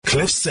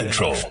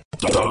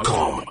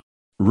CliffCentral.com.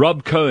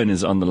 Rob Cohen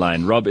is on the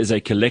line. Rob is a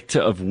collector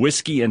of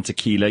whiskey and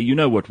tequila. You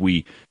know what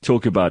we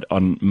talk about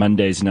on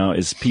Mondays now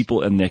is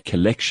people and their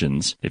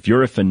collections. If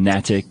you're a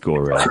fanatic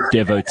or a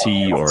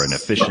devotee or an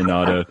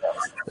aficionado,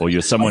 or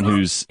you're someone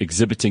who's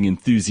exhibiting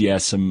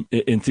enthusiasm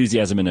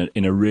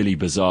in a really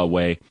bizarre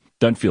way,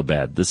 don't feel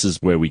bad. This is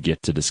where we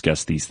get to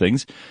discuss these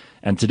things.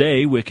 And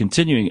today we're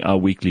continuing our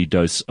weekly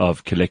dose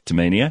of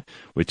Collectomania.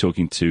 We're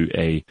talking to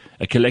a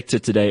collector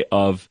today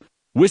of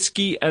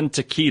whiskey and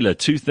tequila,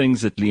 two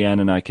things that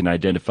Leanne and I can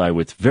identify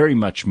with very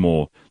much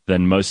more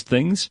than most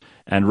things.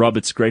 And Rob,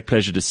 it's a great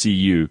pleasure to see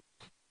you.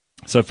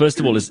 So first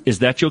of all, is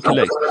that your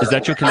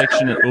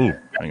collection? Oh,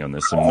 hang on,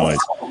 there's some noise.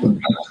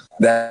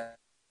 That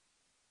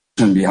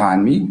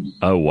behind me.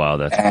 Oh wow,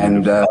 that's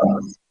and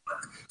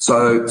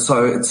so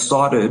it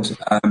started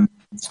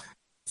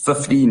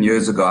 15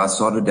 years ago. I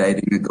started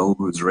dating a girl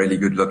who was really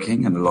good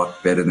looking and a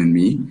lot better than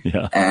me.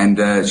 Yeah.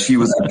 And she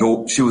was a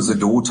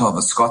daughter of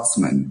a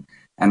Scotsman.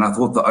 And I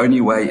thought the only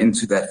way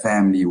into that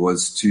family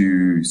was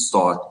to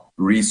start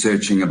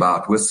researching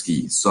about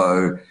whiskey.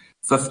 So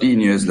 15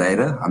 years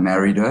later, I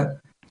married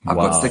her. I've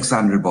got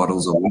 600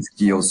 bottles of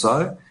whiskey or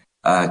so,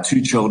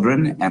 2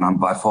 children, and I'm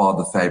by far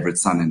the favorite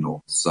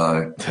son-in-law.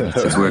 So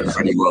it's worked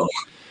pretty well.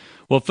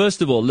 Well,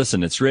 first of all,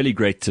 listen, it's really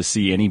great to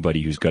see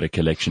anybody who's got a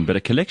collection, but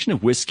a collection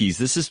of whiskeys,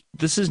 this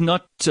is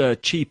not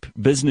cheap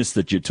business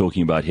that you're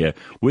talking about here.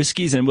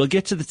 Whiskeys, and we'll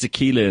get to the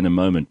tequila in a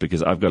moment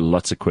because I've got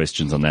lots of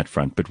questions on that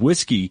front, but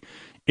whiskey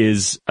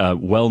is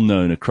well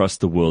known across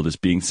the world as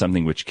being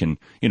something which can,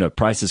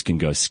 prices can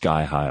go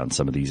sky high on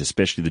some of these,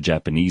 especially the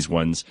Japanese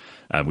ones.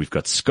 We've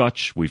got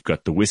Scotch, we've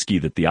got the whiskey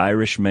that the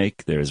Irish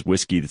make, there's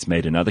whiskey that's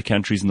made in other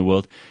countries in the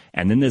world,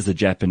 and then there's the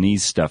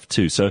Japanese stuff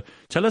too. So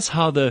tell us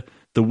how the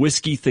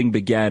whiskey thing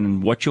began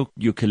and what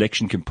your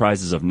collection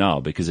comprises of now,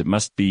 because it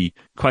must be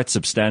quite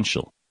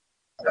substantial.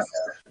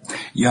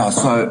 Yeah,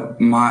 so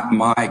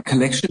my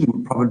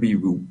collection would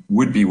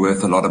be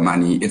worth a lot of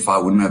money if I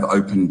wouldn't have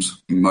opened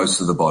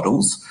most of the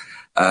bottles.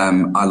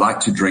 I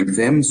like to drink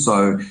them.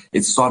 So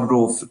it started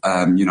off,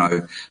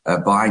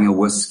 buying a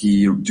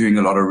whiskey, doing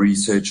a lot of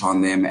research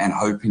on them and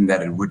hoping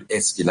that it would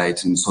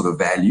escalate in sort of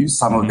value.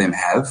 Some of them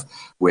have,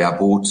 where I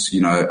bought,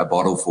 a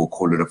bottle for,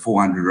 call it a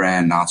 400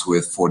 Rand, now it's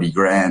worth 40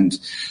 grand.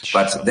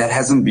 But that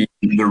hasn't been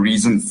the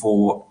reason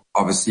for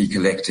obviously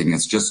collecting.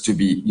 It's just to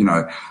be,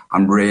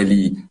 I'm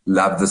really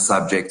love the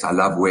subject. I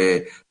love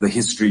where the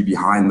history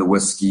behind the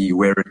whiskey,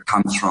 where it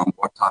comes from,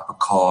 what type of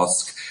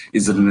cask,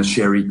 is it in a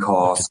sherry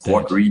cask,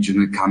 what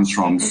region it comes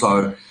from.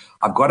 So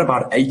I've got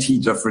about 80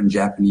 different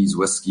Japanese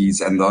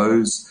whiskeys, and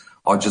those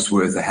are just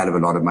worth a hell of a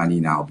lot of money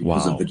now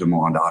because of the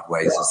demand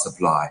outweighs the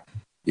supply.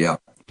 Yeah.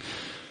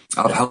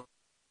 I've held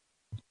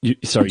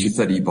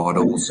 30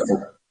 bottles.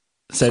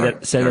 Say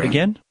that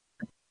again?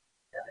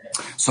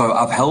 So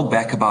I've held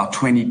back about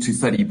 20 to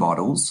 30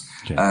 bottles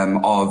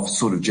of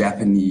sort of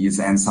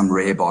Japanese and some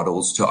rare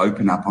bottles to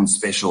open up on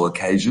special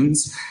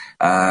occasions.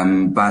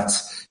 But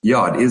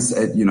yeah, it is,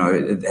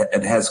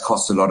 it has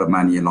cost a lot of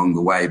money along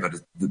the way, but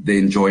the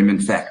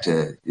enjoyment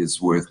factor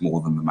is worth more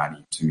than the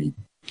money to me.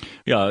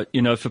 Yeah,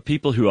 for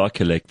people who are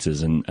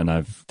collectors, and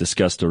I've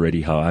discussed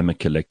already how I'm a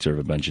collector of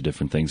a bunch of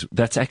different things,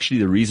 that's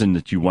actually the reason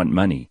that you want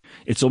money.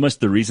 It's almost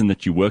the reason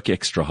that you work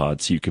extra hard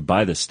so you could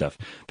buy this stuff.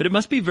 But it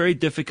must be very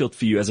difficult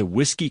for you as a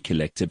whiskey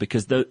collector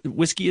because the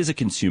whiskey is a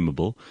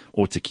consumable,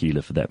 or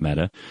tequila for that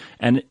matter,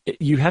 and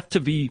you have to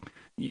be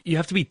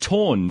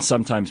torn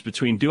sometimes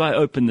between, do I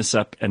open this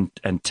up and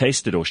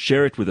taste it or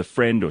share it with a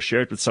friend or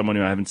share it with someone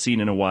who I haven't seen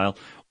in a while,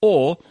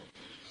 or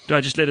do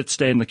I just let it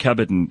stay in the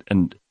cupboard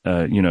and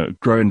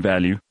grow in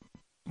value?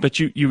 But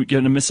you're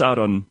going to miss out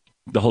on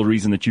the whole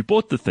reason that you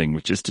bought the thing,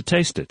 which is to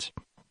taste it.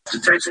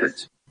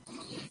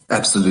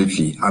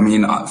 Absolutely. I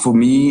mean, for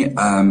me,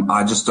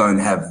 I just don't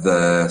have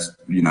the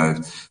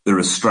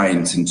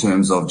restraint in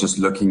terms of just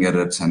looking at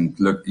it and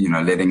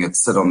letting it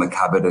sit on the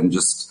cupboard and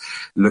just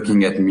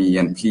looking at me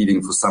and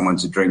pleading for someone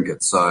to drink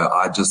it. So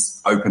I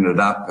just open it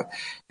up,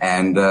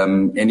 and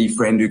any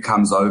friend who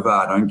comes over,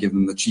 I don't give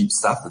them the cheap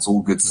stuff. It's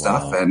all good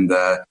stuff. And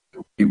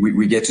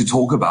we get to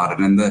talk about it.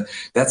 And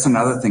that's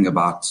another thing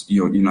about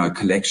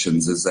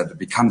collections, is that it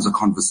becomes a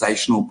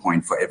conversational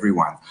point for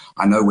everyone.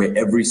 I know where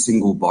every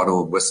single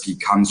bottle of whiskey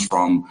comes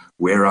from,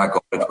 where I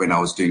got it when I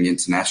was doing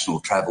international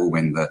travel,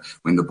 when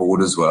the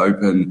borders were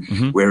open,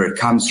 where it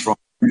comes from,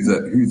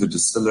 who the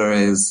distiller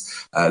is,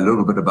 a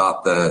little bit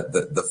about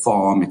the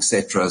farm,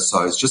 etc.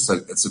 So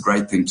it's a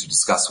great thing to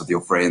discuss with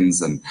your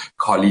friends and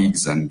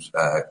colleagues and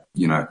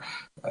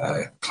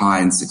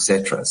clients,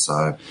 etc.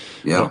 So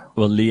yeah.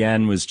 Well,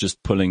 Leanne was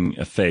just pulling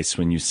a face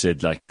when you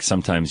said, like,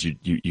 sometimes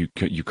you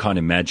can't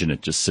imagine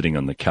it just sitting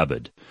on the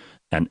cupboard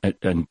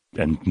and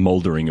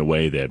moldering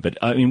away there. But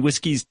I mean,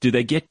 whiskeys, do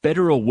they get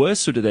better or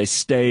worse, or do they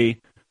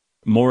stay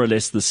more or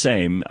less the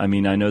same? I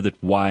mean, I know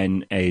that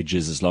wine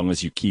ages as long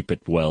as you keep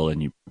it well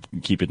and you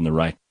keep it in the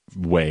right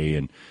way,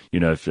 and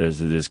if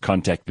there's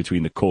contact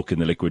between the cork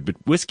and the liquid. But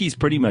whiskey's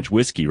pretty much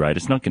whiskey, right?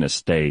 It's not going to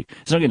stay.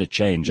 It's not going to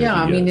change. Yeah,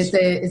 I mean, is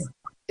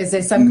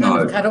there some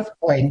kind of cutoff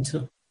point?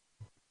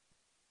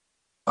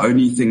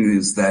 Only thing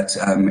is that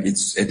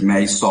it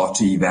may start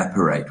to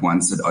evaporate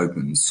once it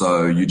opens.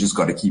 So you just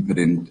got to keep it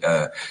in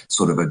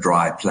sort of a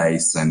dry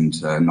place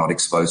and not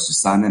exposed to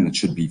sun, and it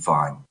should be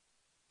fine.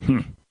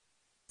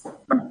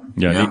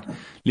 Yeah.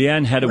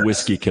 Leanne had a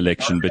whiskey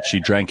collection, but she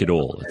drank it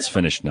all. It's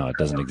finished now. It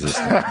doesn't exist.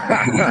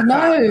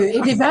 No,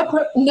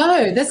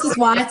 this is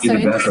why it's so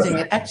interesting.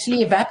 It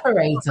actually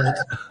evaporated.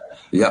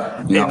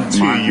 Yeah.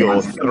 Into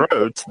your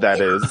throat,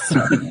 that is.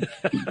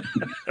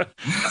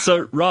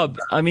 So, Rob,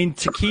 I mean,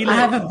 tequila. I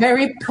have a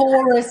very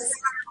porous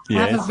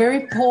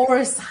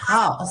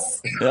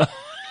house,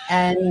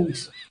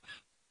 and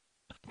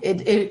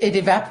it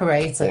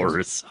evaporated.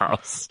 Porous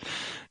house.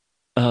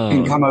 You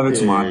can come over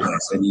to my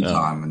place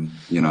anytime, and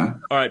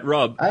All right,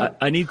 Rob,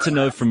 I need to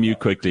know from you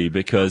quickly,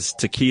 because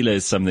tequila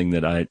is something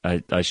that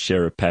I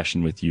share a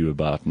passion with you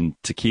about, and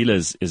tequila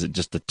is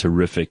just a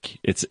terrific.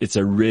 It's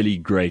a really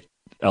great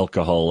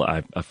alcohol.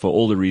 For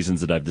all the reasons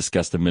that I've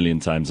discussed a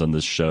million times on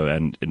this show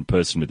and in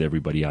person with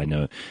everybody I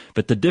know.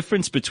 But the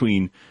difference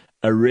between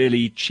a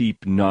really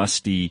cheap,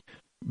 nasty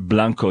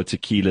Blanco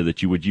tequila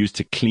that you would use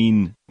to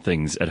clean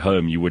things at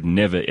home, you would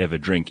never ever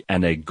drink,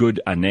 and a good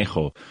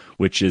anejo,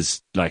 which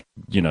is like,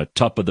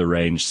 top of the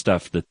range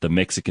stuff that the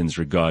Mexicans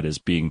regard as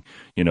being,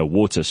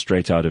 water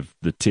straight out of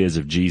the tears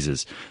of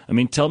Jesus. I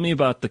mean, tell me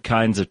about the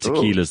kinds of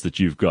tequilas that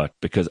you've got,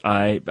 because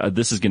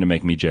this is going to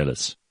make me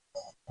jealous.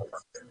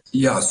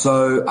 Yeah,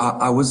 so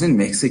I was in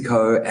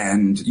Mexico,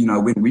 and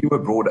when we were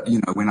brought,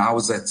 when I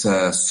was at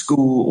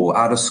school or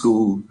out of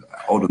school,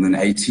 older than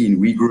 18,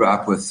 we grew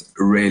up with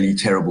really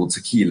terrible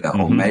tequila,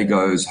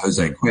 Olmegos,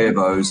 Jose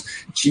Cuervos,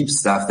 cheap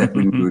stuff that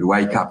when we would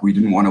wake up, we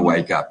didn't want to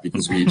wake up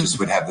because we just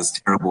would have this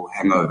terrible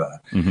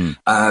hangover.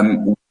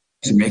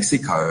 To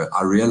Mexico,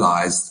 I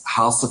realized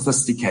how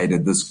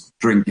sophisticated this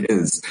drink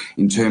is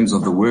in terms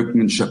of the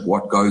workmanship,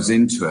 what goes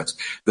into it,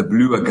 the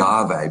blue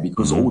agave,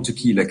 because all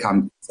tequila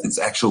it's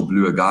actual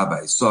blue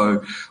agave.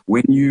 So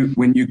when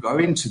you go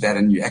into that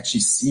and you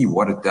actually see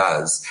what it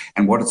does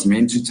and what it's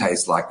meant to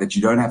taste like, that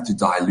you don't have to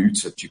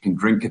dilute it, you can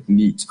drink it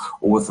neat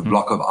or with a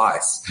block of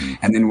ice.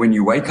 And then when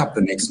you wake up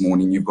the next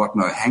morning, you've got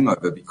no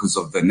hangover because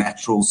of the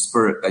natural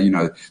spirit,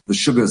 the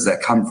sugars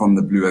that come from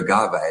the blue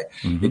agave.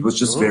 It was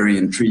just very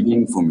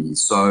intriguing for me.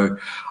 So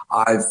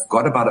I've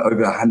got about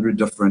over 100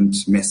 different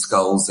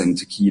mezcals and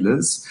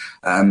tequilas,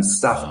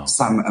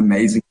 some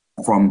amazing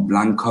from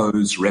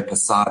Blancos,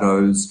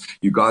 Reposados.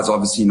 You guys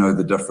obviously know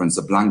the difference.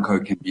 A Blanco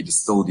can be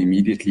distilled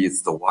immediately.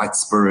 It's the white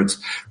spirit.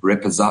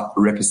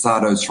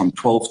 Reposados from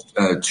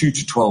 2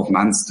 to 12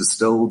 months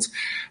distilled.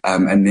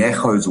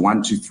 Anejo is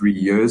 1 to 3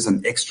 years.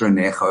 An extra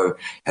Anejo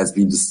has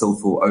been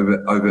distilled for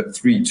over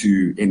 3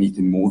 to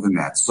anything more than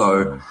that.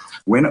 So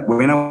when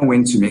I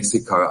went to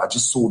Mexico, I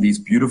just saw these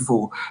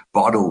beautiful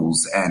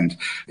bottles and,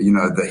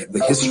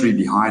 the history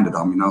behind it.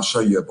 I mean, I'll show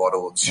you a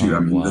bottle or two.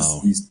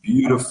 These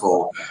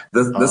beautiful,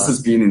 this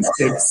has been in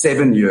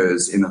 7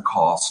 years in a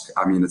cask.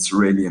 I mean, it's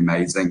really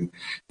amazing.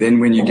 Then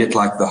when you get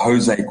like the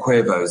Jose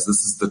Cuervos,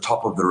 this is the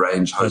top of the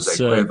range, Jose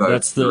Cuervo.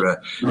 That's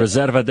the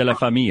Reserva de la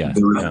Familia.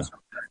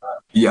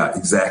 Yeah,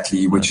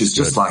 exactly, which is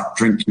just like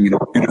drinking a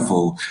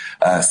beautiful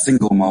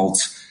single malt.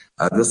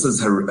 This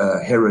is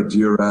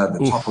Herradura,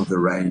 the top of the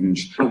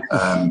range.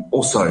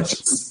 Also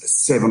just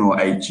 7 or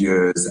 8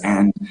 years.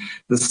 And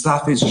the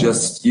stuff is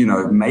just,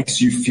 makes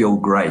you feel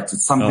great.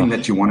 It's something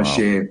that you want to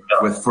share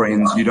with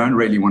friends. You don't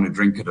really want to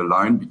drink it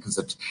alone because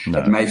it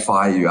may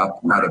fire you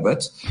up quite a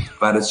bit.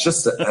 But it's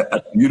just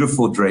a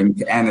beautiful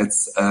drink, and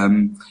it's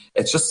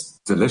just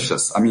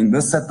delicious. I mean,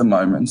 this at the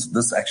moment,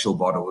 this actual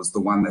bottle is the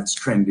one that's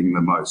trending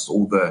the most.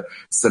 All the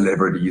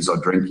celebrities are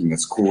drinking.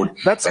 It's called...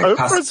 That's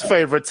Oprah's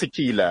favorite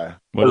tequila.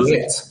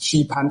 Correct.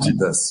 She punted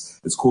this.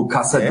 It's called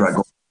Casa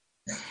Dragon.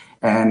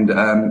 And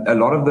a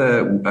lot of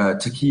the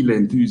tequila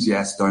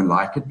enthusiasts don't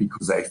like it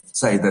because they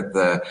say that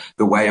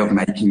the way of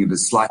making it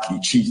is slightly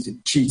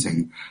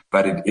cheating,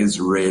 but it is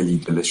really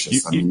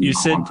delicious. You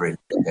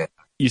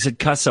said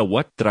Casa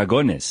what?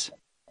 Dragones?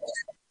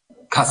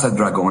 Casa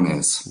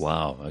Dragones.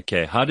 Wow.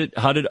 Okay. What did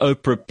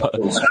Oprah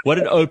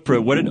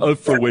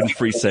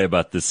Winfrey say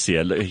about this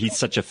here? He's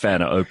such a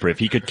fan of Oprah. If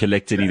he could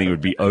collect anything, it would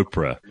be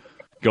Oprah.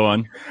 Go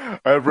on.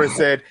 Oprah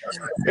said,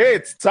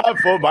 "It's time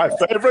for my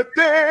favorite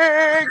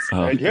things.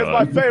 And here's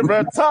my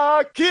favorite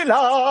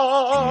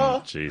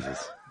tequila."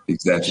 Jesus.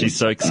 Exactly. She's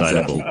so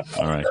excitable.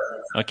 All right.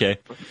 Okay.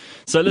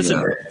 So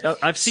listen,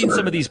 I've seen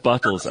some of these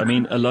bottles. I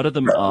mean, a lot of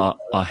them are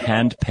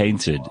hand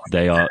painted.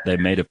 They're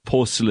made of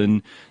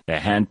porcelain. They're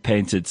hand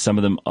painted. Some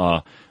of them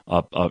are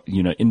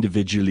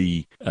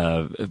individually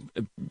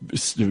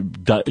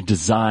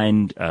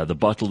designed. The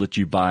bottle that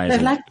you buy, they're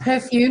like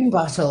perfume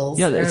bottles.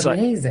 Yeah, they're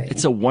amazing.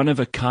 It's a one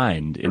of a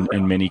kind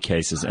in many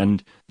cases,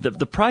 and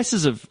the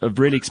prices of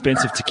really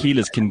expensive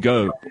tequilas can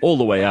go all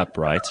the way up,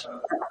 right?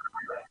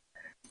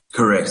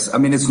 Correct. I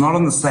mean, it's not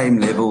on the same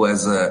level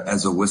as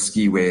a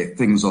whiskey where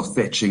things are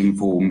fetching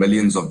for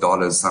millions of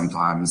dollars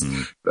sometimes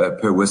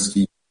per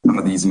whiskey. some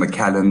of these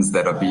Macallans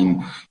that have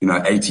been,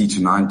 80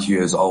 to 90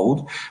 years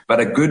old. But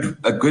a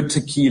good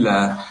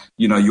tequila,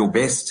 your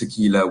best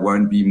tequila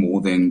won't be more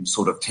than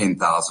sort of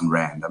 10,000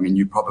 Rand. I mean,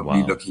 you're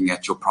probably looking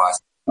at your price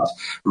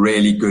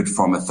really good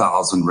from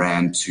 1,000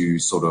 Rand to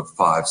sort of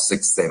 5,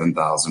 6,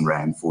 7,000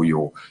 Rand for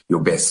your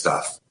best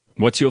stuff.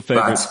 What's your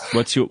favorite?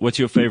 What's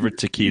your favorite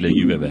tequila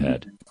you've ever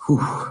had?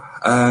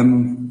 I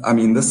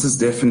mean, this is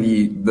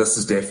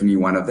definitely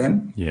one of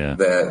them. Yeah.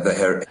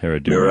 The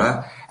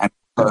Herradura. And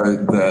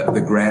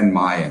the Grand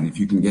Mayan. If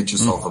you can get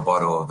yourself a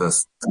bottle of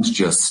this, it's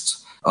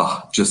just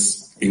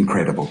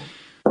incredible.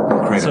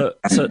 So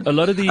a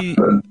lot of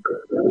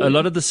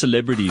the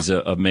celebrities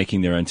are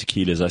making their own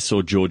tequilas. I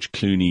saw George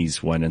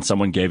Clooney's one, and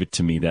someone gave it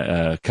to me.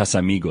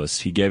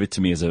 Casamigos. He gave it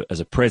to me as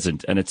a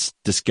present, and it's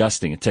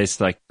disgusting. It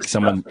tastes like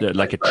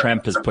like a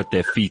tramp has put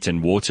their feet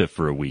in water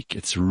for a week.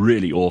 It's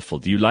really awful.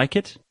 Do you like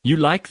it? You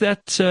like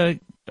that?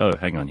 Oh,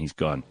 hang on, he's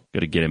gone.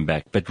 Got to get him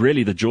back. But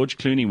really, the George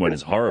Clooney one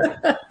is horrible.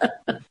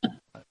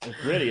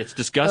 Really, it's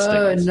disgusting.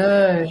 Oh,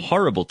 no. It's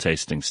horrible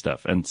tasting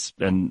stuff, and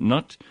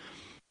not.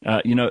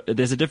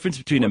 There's a difference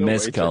between a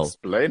mezcal.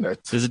 Explain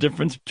it. There's a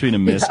difference between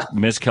a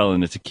mezcal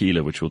and a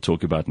tequila, which we'll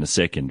talk about in a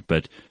second.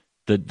 But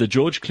the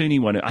George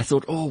Clooney one, I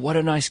thought, oh, what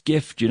a nice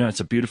gift. It's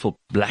a beautiful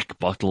black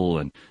bottle,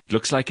 and it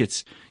looks like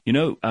it's,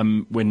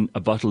 when a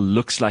bottle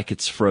looks like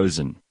it's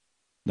frozen,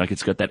 like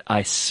it's got that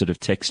ice sort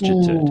of texture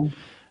to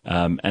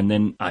it. And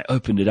then I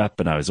opened it up,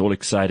 and I was all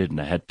excited,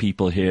 and I had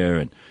people here,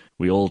 and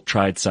we all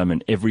tried some,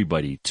 and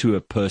everybody, to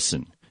a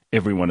person,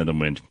 every one of them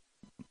went,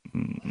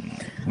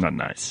 not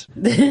nice.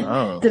 Did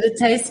it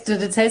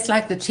taste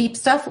like the cheap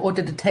stuff, or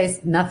did it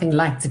taste nothing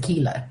like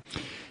tequila?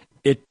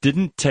 It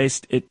didn't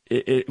taste.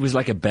 It was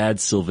like a bad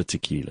silver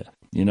tequila,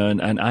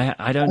 And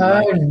I don't.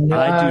 I do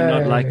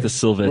not like the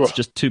silver. It's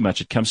just too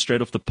much. It comes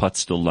straight off the pot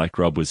still, like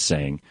Rob was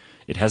saying.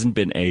 It hasn't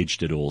been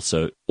aged at all.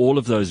 So all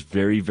of those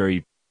very,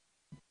 very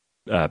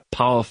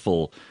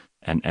powerful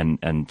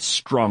and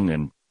strong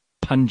and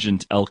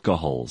pungent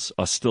alcohols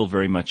are still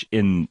very much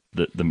in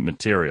the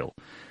material.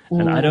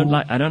 And I don't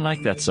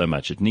like that so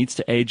much. It needs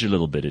to age a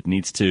little bit. It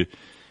needs to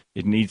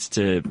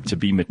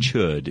be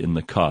matured in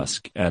the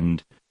cask,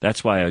 and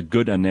that's why a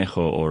good anejo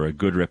or a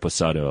good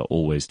reposado are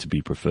always to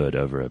be preferred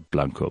over a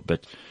blanco.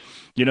 But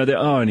there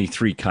are only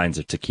 3 kinds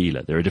of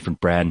tequila. There are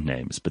different brand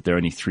names, but there are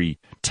only 3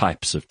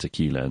 types of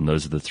tequila, and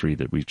those are the 3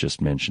 that we've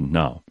just mentioned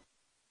now.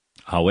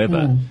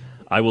 However,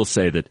 I will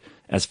say that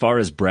as far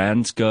as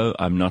brands go,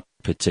 I'm not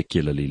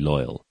particularly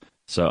loyal.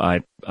 So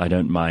I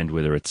don't mind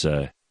whether it's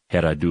a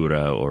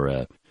Herradura or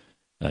a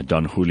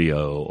Don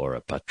Julio or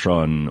a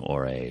Patron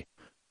or a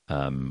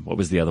what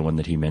was the other one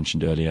that he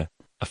mentioned earlier?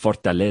 A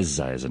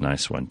Fortaleza is a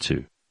nice one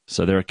too.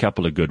 So there are a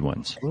couple of good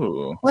ones.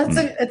 Ooh. Well,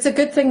 it's a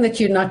good thing that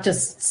you're not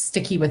just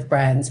sticky with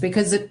brands,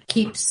 because it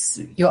keeps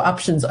your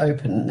options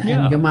open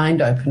and your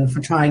mind open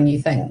for trying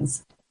new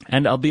things.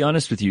 And I'll be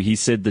honest with you, he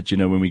said that,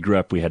 when we grew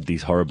up, we had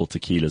these horrible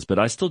tequilas, but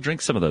I still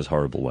drink some of those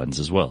horrible ones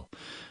as well.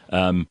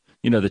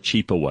 The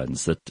cheaper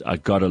ones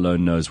that God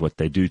alone knows what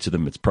they do to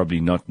them. It's probably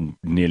not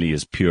nearly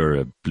as pure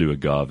a blue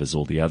agave as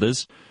all the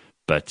others,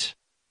 but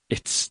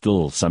it's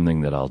still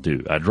something that I'll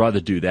do. I'd rather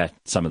do that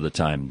some of the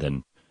time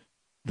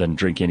than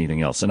drink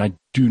anything else. And I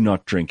do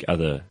not drink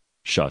other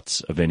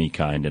shots of any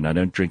kind, and I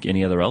don't drink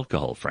any other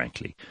alcohol,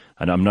 frankly.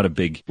 And I'm not a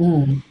big,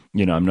 I'm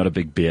not a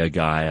big beer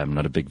guy. I'm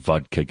not a big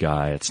vodka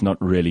guy. It's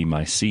not really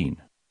my scene.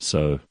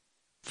 So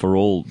for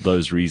all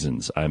those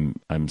reasons,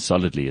 I'm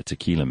solidly a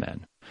tequila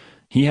man.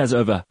 He has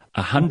over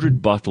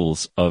 100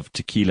 bottles of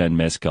tequila and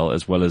mezcal,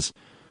 as well as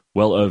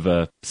well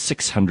over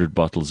 600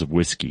 bottles of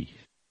whiskey,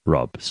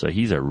 Rob. So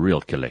he's a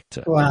real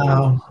collector.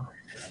 Wow.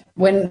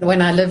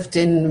 When I lived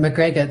in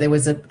McGregor, there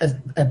was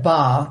a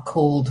bar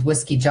called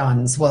Whiskey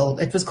John's. Well,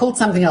 it was called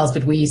something else,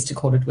 but we used to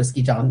call it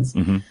Whiskey John's.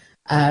 Mm-hmm.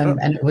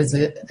 And it was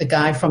a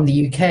guy from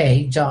the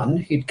UK, John,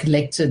 who'd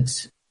collected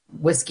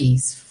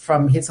whiskies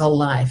from his whole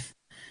life.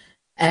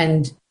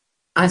 And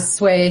I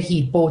swear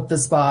he bought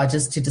this bar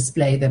just to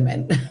display them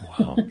in.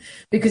 Wow.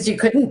 Because you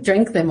couldn't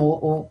drink them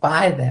or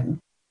buy them.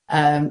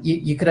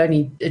 You could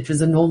only, it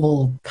was a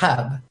normal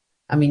pub.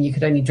 I mean, you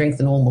could only drink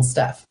the normal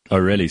stuff. Oh,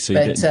 really? So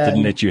he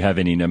didn't let you have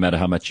any, no matter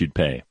how much you'd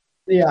pay?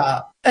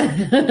 Yeah,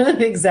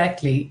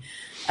 exactly.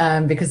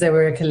 Because they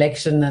were a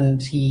collection and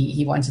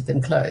he wanted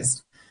them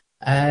closed.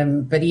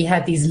 But he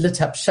had these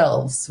lit up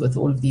shelves with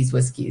all of these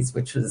whiskies,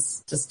 which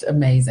was just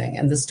amazing.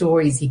 And the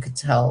stories he could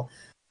tell.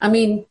 I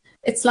mean,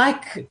 it's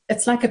like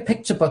a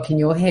picture book in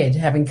your head,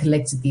 having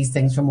collected these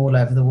things from all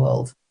over the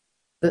world.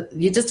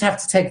 You just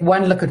have to take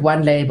one look at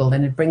one label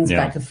and it brings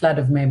back a flood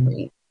of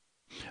memory.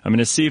 I'm going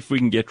to see if we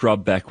can get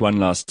Rob back one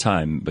last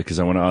time, because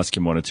I want to ask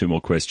him 1 or 2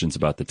 more questions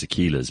about the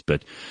tequilas.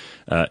 But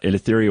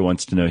Eleutheria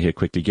wants to know here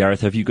quickly,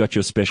 Gareth, have you got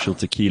your special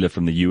tequila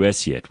from the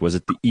US yet? Was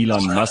it the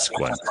Elon Musk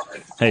one?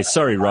 Hey,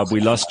 sorry, Rob, we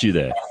lost you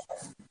there.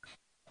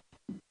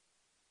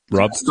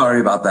 Rob?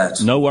 Sorry about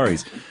that. No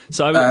worries.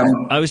 So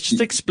I was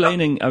just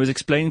explaining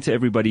to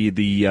everybody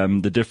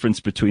the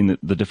difference between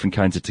the different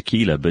kinds of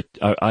tequila, but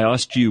I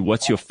asked you,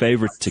 what's your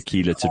favorite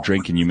tequila to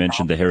drink? And you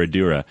mentioned the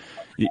Herradura.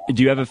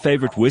 Do you have a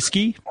favorite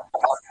whiskey?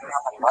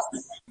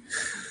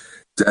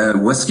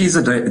 Whiskey is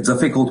a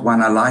difficult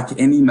one. I like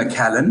any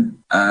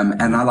Macallan,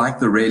 and I like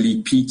the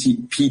really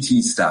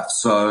PT stuff.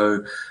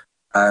 So,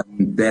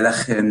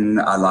 Bellagin,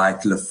 I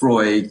like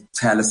Lefroy,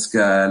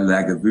 Talisker,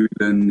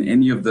 Lagavulin,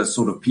 any of the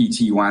sort of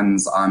PT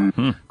ones I'm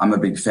a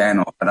big fan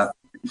of. But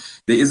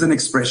there is an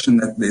expression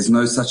that there's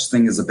no such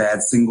thing as a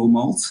bad single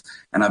malt,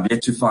 and I've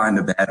yet to find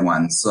a bad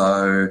one.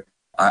 So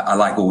I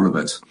like all of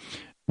it.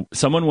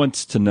 Someone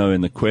wants to know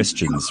in the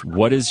questions,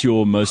 what is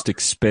your most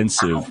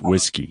expensive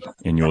whiskey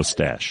in your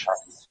stash?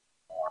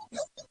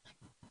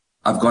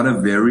 I've got a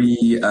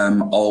very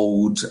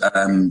old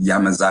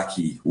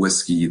Yamazaki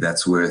whiskey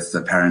that's worth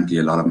apparently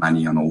a lot of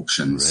money on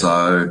auction. Really?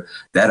 So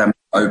that I'm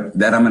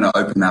going to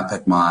open up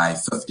at my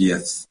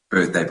 50th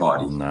birthday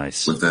party.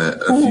 Nice. With a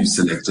few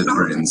selected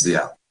friends.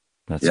 Yeah.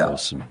 That's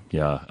awesome.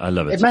 Yeah, I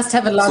love it. It must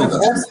have a lot of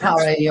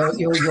horsepower, your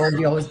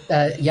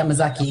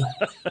Yamazaki.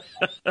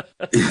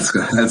 It's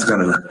got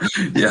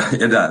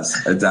it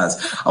does. It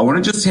does. I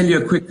want to just tell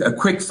you a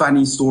quick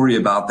funny story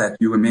about that.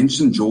 You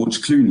mentioned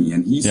George Clooney,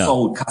 and he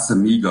sold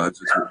Casamigos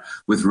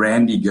with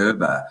Randy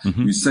Gerber,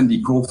 who's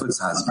Cindy Crawford's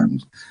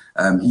husband.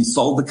 He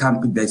sold the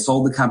company. They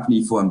sold the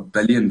company for $1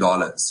 billion,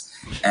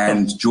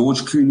 and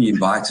George Clooney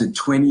invited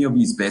 20 of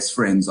his best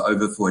friends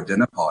over for a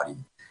dinner party.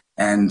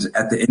 And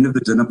at the end of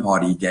the dinner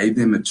party, he gave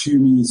them a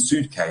Toomey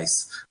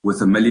suitcase with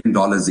 $1 million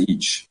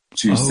each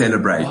to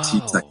celebrate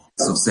his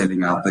success of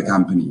selling out the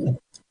company.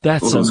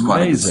 That's amazing. It was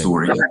quite a good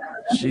story.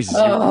 Jesus,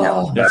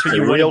 that's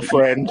a real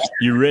friend.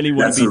 You really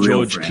want to be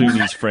George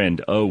Clooney's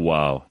friend. Oh,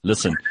 wow.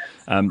 Listen,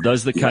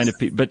 those are the kind of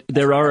people. But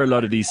there are a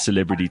lot of these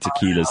celebrity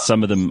tequilas.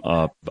 Some of them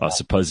are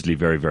supposedly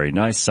very, very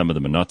nice. Some of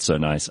them are not so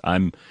nice.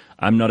 I'm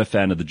not a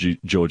fan of the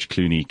George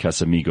Clooney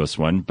Casamigos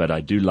one, but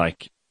I do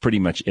like pretty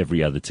much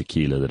every other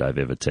tequila that I've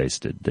ever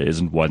tasted. There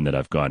isn't one that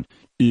I've gone,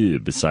 ew,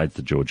 besides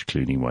the George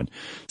Clooney one.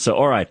 So,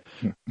 all right.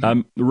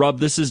 Rob,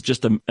 this is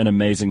just an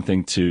amazing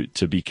thing to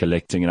be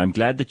collecting. And I'm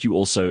glad that you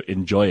also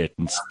enjoy it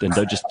and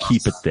don't just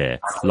keep it there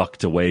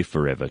locked away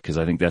forever. Cause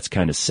I think that's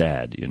kind of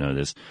sad. You know,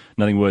 there's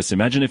nothing worse.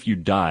 Imagine if you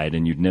died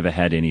and you'd never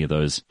had any of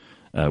those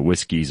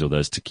whiskeys or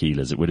those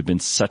tequilas. It would have been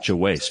such a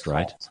waste,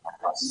 right?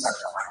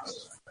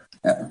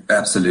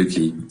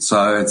 Absolutely.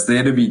 So it's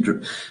there to be,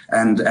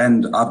 and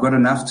I've got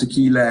enough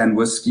tequila and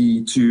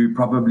whiskey to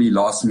probably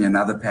last me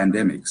another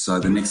pandemic. So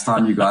the next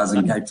time you guys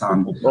in Cape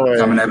Town,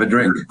 come and have a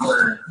drink.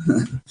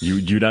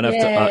 You don't have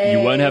to.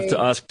 You won't have to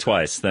ask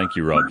twice. Thank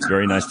you, Rob. It's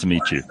very nice to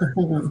meet you.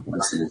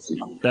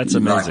 Absolutely. That's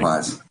amazing.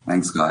 Likewise.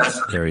 Thanks, guys.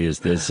 There he is.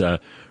 There's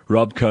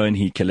Rob Cohen.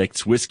 He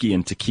collects whiskey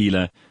and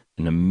tequila.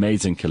 An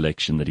amazing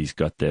collection that he's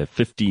got there.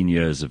 15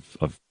 years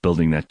of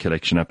building that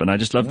collection up. And I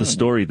just love the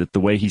story that the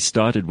way he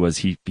started was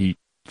he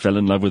fell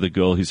in love with a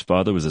girl whose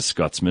father was a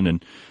Scotsman,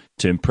 and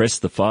to impress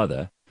the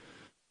father,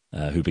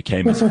 who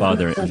became his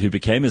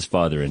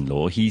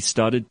father-in-law, he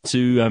started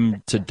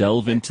to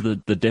delve into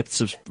the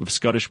depths of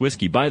Scottish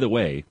whiskey. By the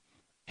way,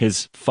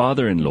 his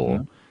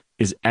father-in-law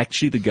is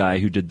actually the guy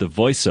who did the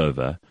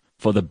voiceover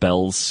for the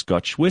Bell's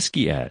Scotch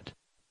whiskey ad.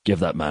 Give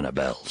that man a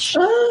Bell's.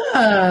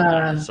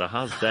 So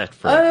how's that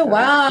for? Oh,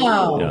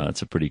 wow. Yeah,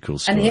 it's a pretty cool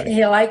story. And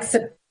he likes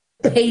a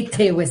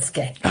peaty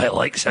whiskey. He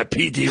likes a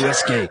peaty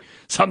whiskey.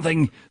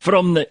 Something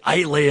from the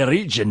Islay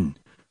region.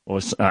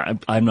 Or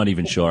I'm not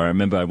even sure. I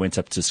remember I went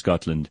up to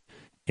Scotland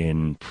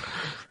in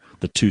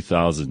the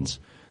 2000s.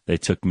 They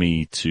took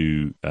me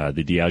to,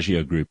 the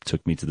Diageo group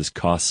took me to this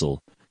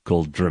castle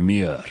called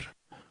Dromore.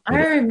 I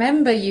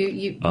remember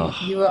you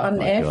were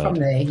on air from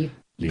there. You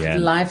did a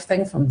live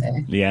thing from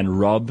there. Leanne,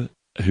 Rob,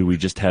 who we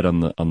just had on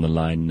the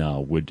line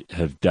now, would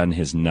have done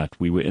his nut.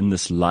 We were in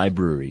this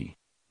library,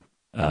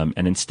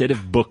 and instead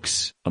of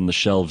books on the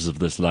shelves of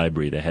this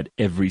library, they had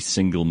every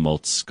single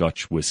malt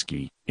Scotch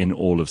whiskey in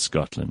all of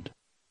Scotland.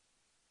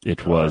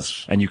 It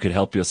was, and you could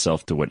help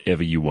yourself to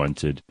whatever you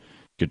wanted.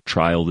 You could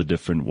try all the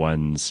different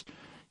ones.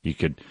 You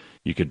could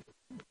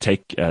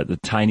take the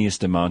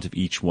tiniest amount of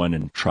each one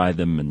and try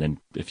them, and then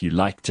if you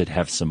liked it,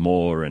 have some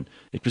more. And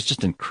it was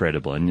just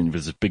incredible. And it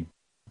was a big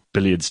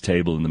billiards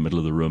table in the middle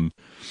of the room.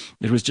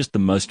 It was just the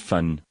most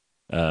fun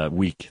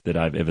week that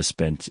I've ever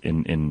spent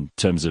in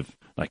terms of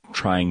like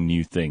trying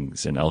new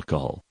things in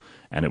alcohol,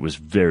 and it was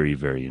very,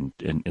 very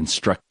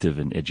instructive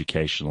and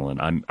educational.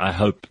 And I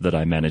hope that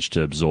I managed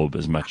to absorb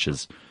as much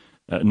as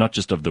not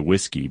just of the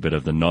whiskey, but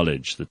of the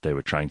knowledge that they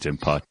were trying to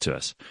impart to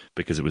us,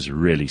 because it was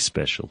really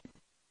special.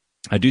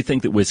 I do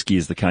think that whiskey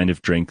is the kind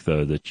of drink,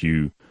 though, that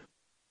you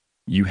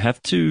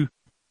have to.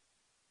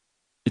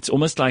 It's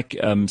almost like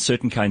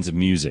certain kinds of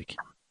music.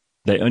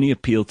 They only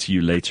appeal to you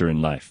later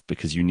in life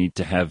because you need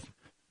to have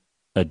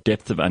a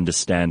depth of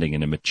understanding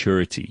and a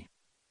maturity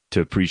to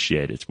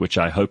appreciate it, which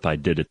I hope I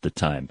did at the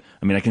time.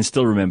 I mean, I can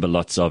still remember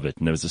lots of it.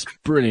 And there was this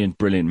brilliant,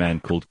 brilliant man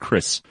called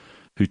Chris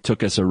who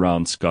took us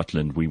around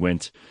Scotland. We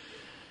went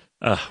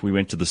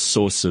to the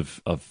source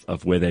of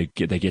where they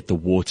get the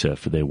water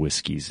for their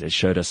whiskies. They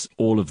showed us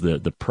all of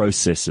the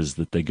processes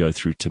that they go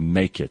through to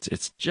make it.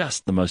 It's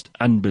just the most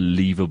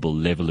unbelievable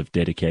level of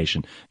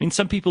dedication. I mean,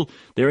 some people,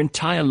 their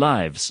entire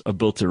lives are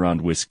built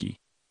around whiskey.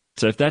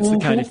 So if that's the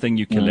kind of thing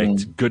you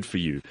collect, good for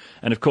you.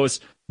 And of course,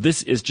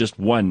 this is just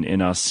one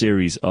in our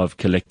series of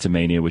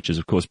Collectomania, which is,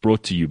 of course,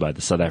 brought to you by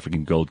the South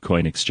African Gold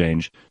Coin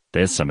Exchange.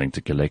 There's something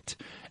to collect.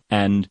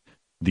 And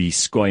the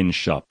Scoin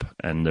Shop.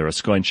 And there are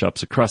Scoin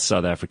shops across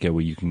South Africa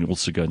where you can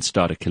also go and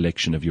start a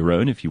collection of your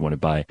own if you want to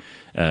buy,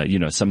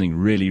 something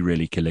really,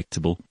 really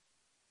collectible.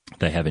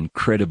 They have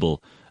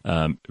incredible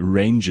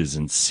ranges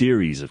and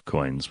series of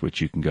coins, which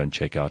you can go and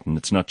check out. And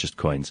it's not just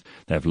coins.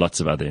 They have lots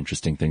of other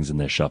interesting things in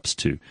their shops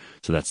too.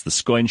 So that's the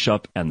Scoin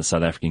Shop and the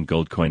South African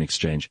Gold Coin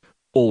Exchange.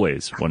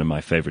 Always one of my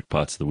favorite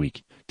parts of the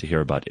week to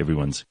hear about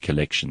everyone's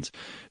collections.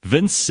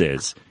 Vince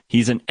says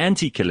he's an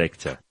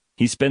anti-collector.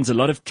 He spends a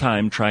lot of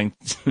time trying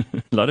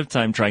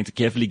to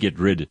carefully get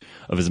rid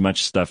of as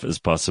much stuff as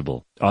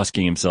possible,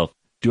 asking himself,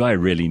 do I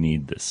really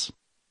need this?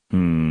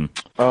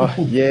 Oh,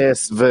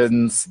 yes,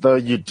 Vince, though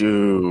you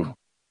do.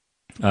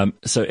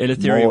 So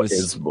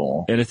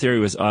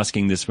Eleutheri was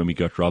asking this when we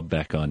got Rob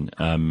back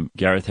on.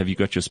 Gareth, have you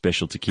got your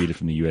special tequila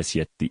from the US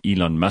yet? The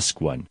Elon Musk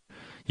one.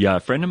 Yeah,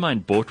 a friend of mine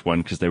bought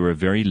one because they were a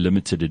very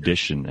limited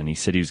edition, and he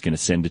said he was going to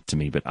send it to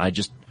me. But I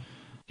just,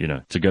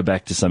 to go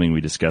back to something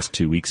we discussed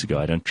 2 weeks ago,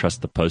 I don't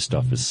trust the post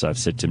office. So I've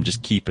said to him,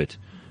 just keep it.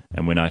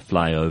 And when I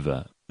fly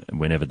over,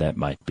 whenever that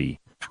might be,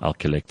 I'll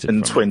collect it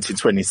in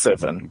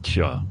 2027.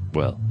 Sure.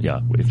 Well, yeah.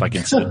 If I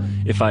can still,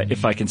 if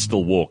I can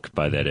still walk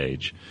by that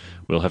age,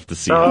 we'll have to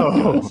see.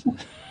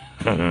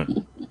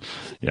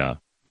 Yeah.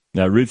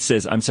 Now Ruth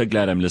says, "I'm so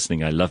glad I'm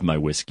listening. I love my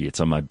whiskey. It's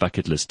on my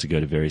bucket list to go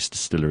to various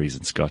distilleries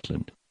in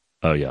Scotland."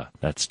 Oh yeah,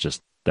 that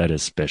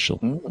is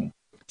special.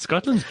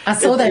 Scotland. I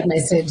saw that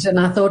message and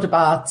I thought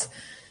about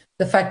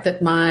the fact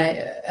that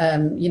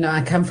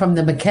I come from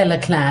the McKellar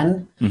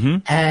clan,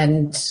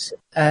 and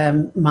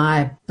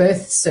my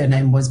birth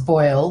surname was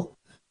Boyle.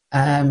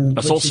 That's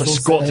which also is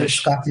Scottish.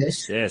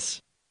 Scottish.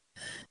 Yes.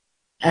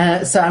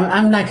 So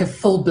I'm like a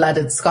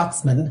full-blooded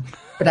Scotsman,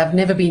 but I've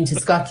never been to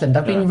Scotland.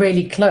 I've been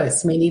really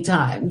close many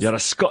times. You're a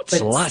Scots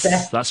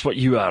lass. That's what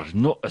you are,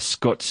 not a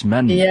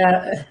Scotsman.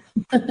 Yeah.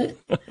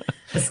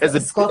 Is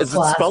it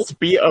spelled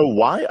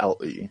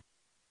B-O-Y-L-E?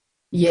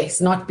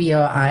 Yes, not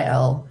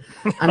B-O-I-L.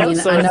 I mean,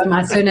 I know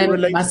my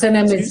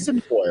surname is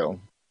Boyle.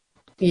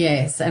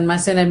 Yes, and my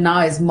surname now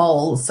is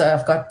Mole, so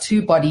I've got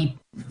 2 body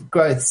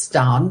growths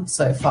down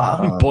so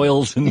far.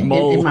 Boils and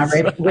moles in my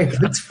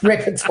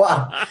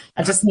repertoire.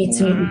 I just need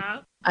to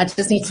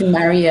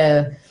marry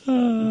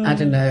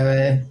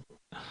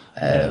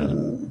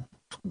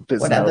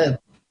what other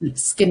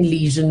skin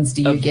lesions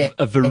do you get?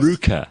 A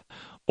verruca.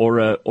 Or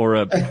a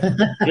corn,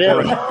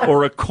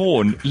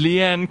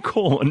 Leanne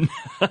Corn,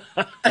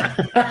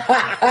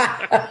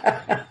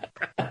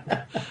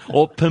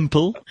 or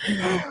pimple.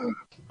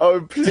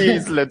 Oh,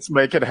 please, let's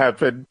make it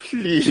happen,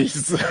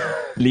 please.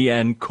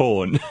 Leanne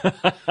Corn.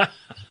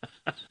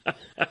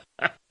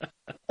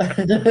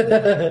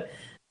 I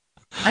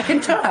can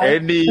try.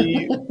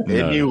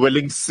 Any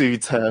willing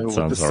suitor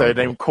with the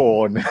surname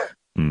Corn,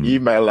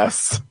 email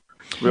us.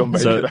 We'll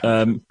make it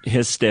happen.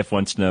 Here's Steph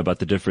wants to know about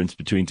the difference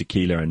between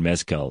tequila and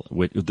mezcal.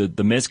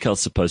 The mezcal's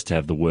supposed to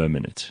have the worm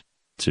in it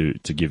to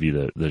give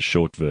you the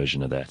short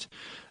version of that.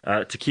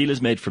 Tequila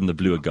is made from the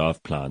blue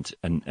agave plant,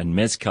 and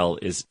mezcal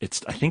I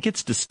think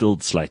it's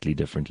distilled slightly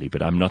differently,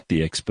 but I'm not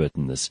the expert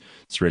in this.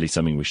 It's really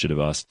something we should have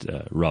asked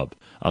Rob.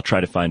 I'll try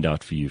to find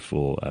out for you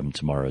for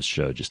tomorrow's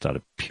show, just out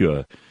of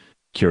pure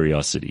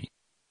curiosity.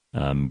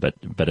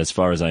 But as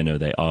far as I know,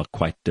 they are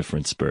quite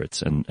different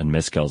spirits, and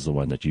mezcal's the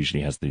one that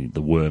usually has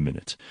the worm in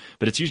it.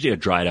 But it's usually a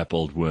dried up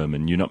old worm,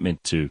 and you're not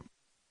meant to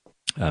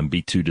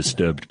be too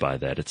disturbed by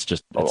that.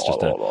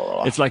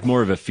 It's like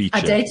more of a feature.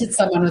 I dated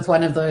someone with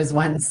one of those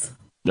once.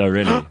 Oh,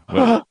 really?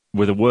 Well,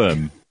 with a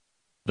worm?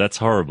 That's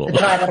horrible. A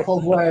dried up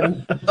old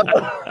worm.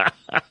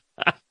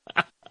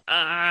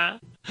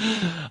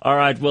 All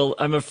right. Well,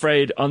 I'm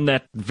afraid on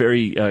that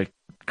very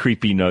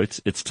creepy note,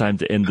 it's time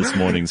to end this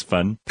morning's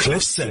fun.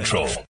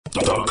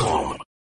 CliffCentral.com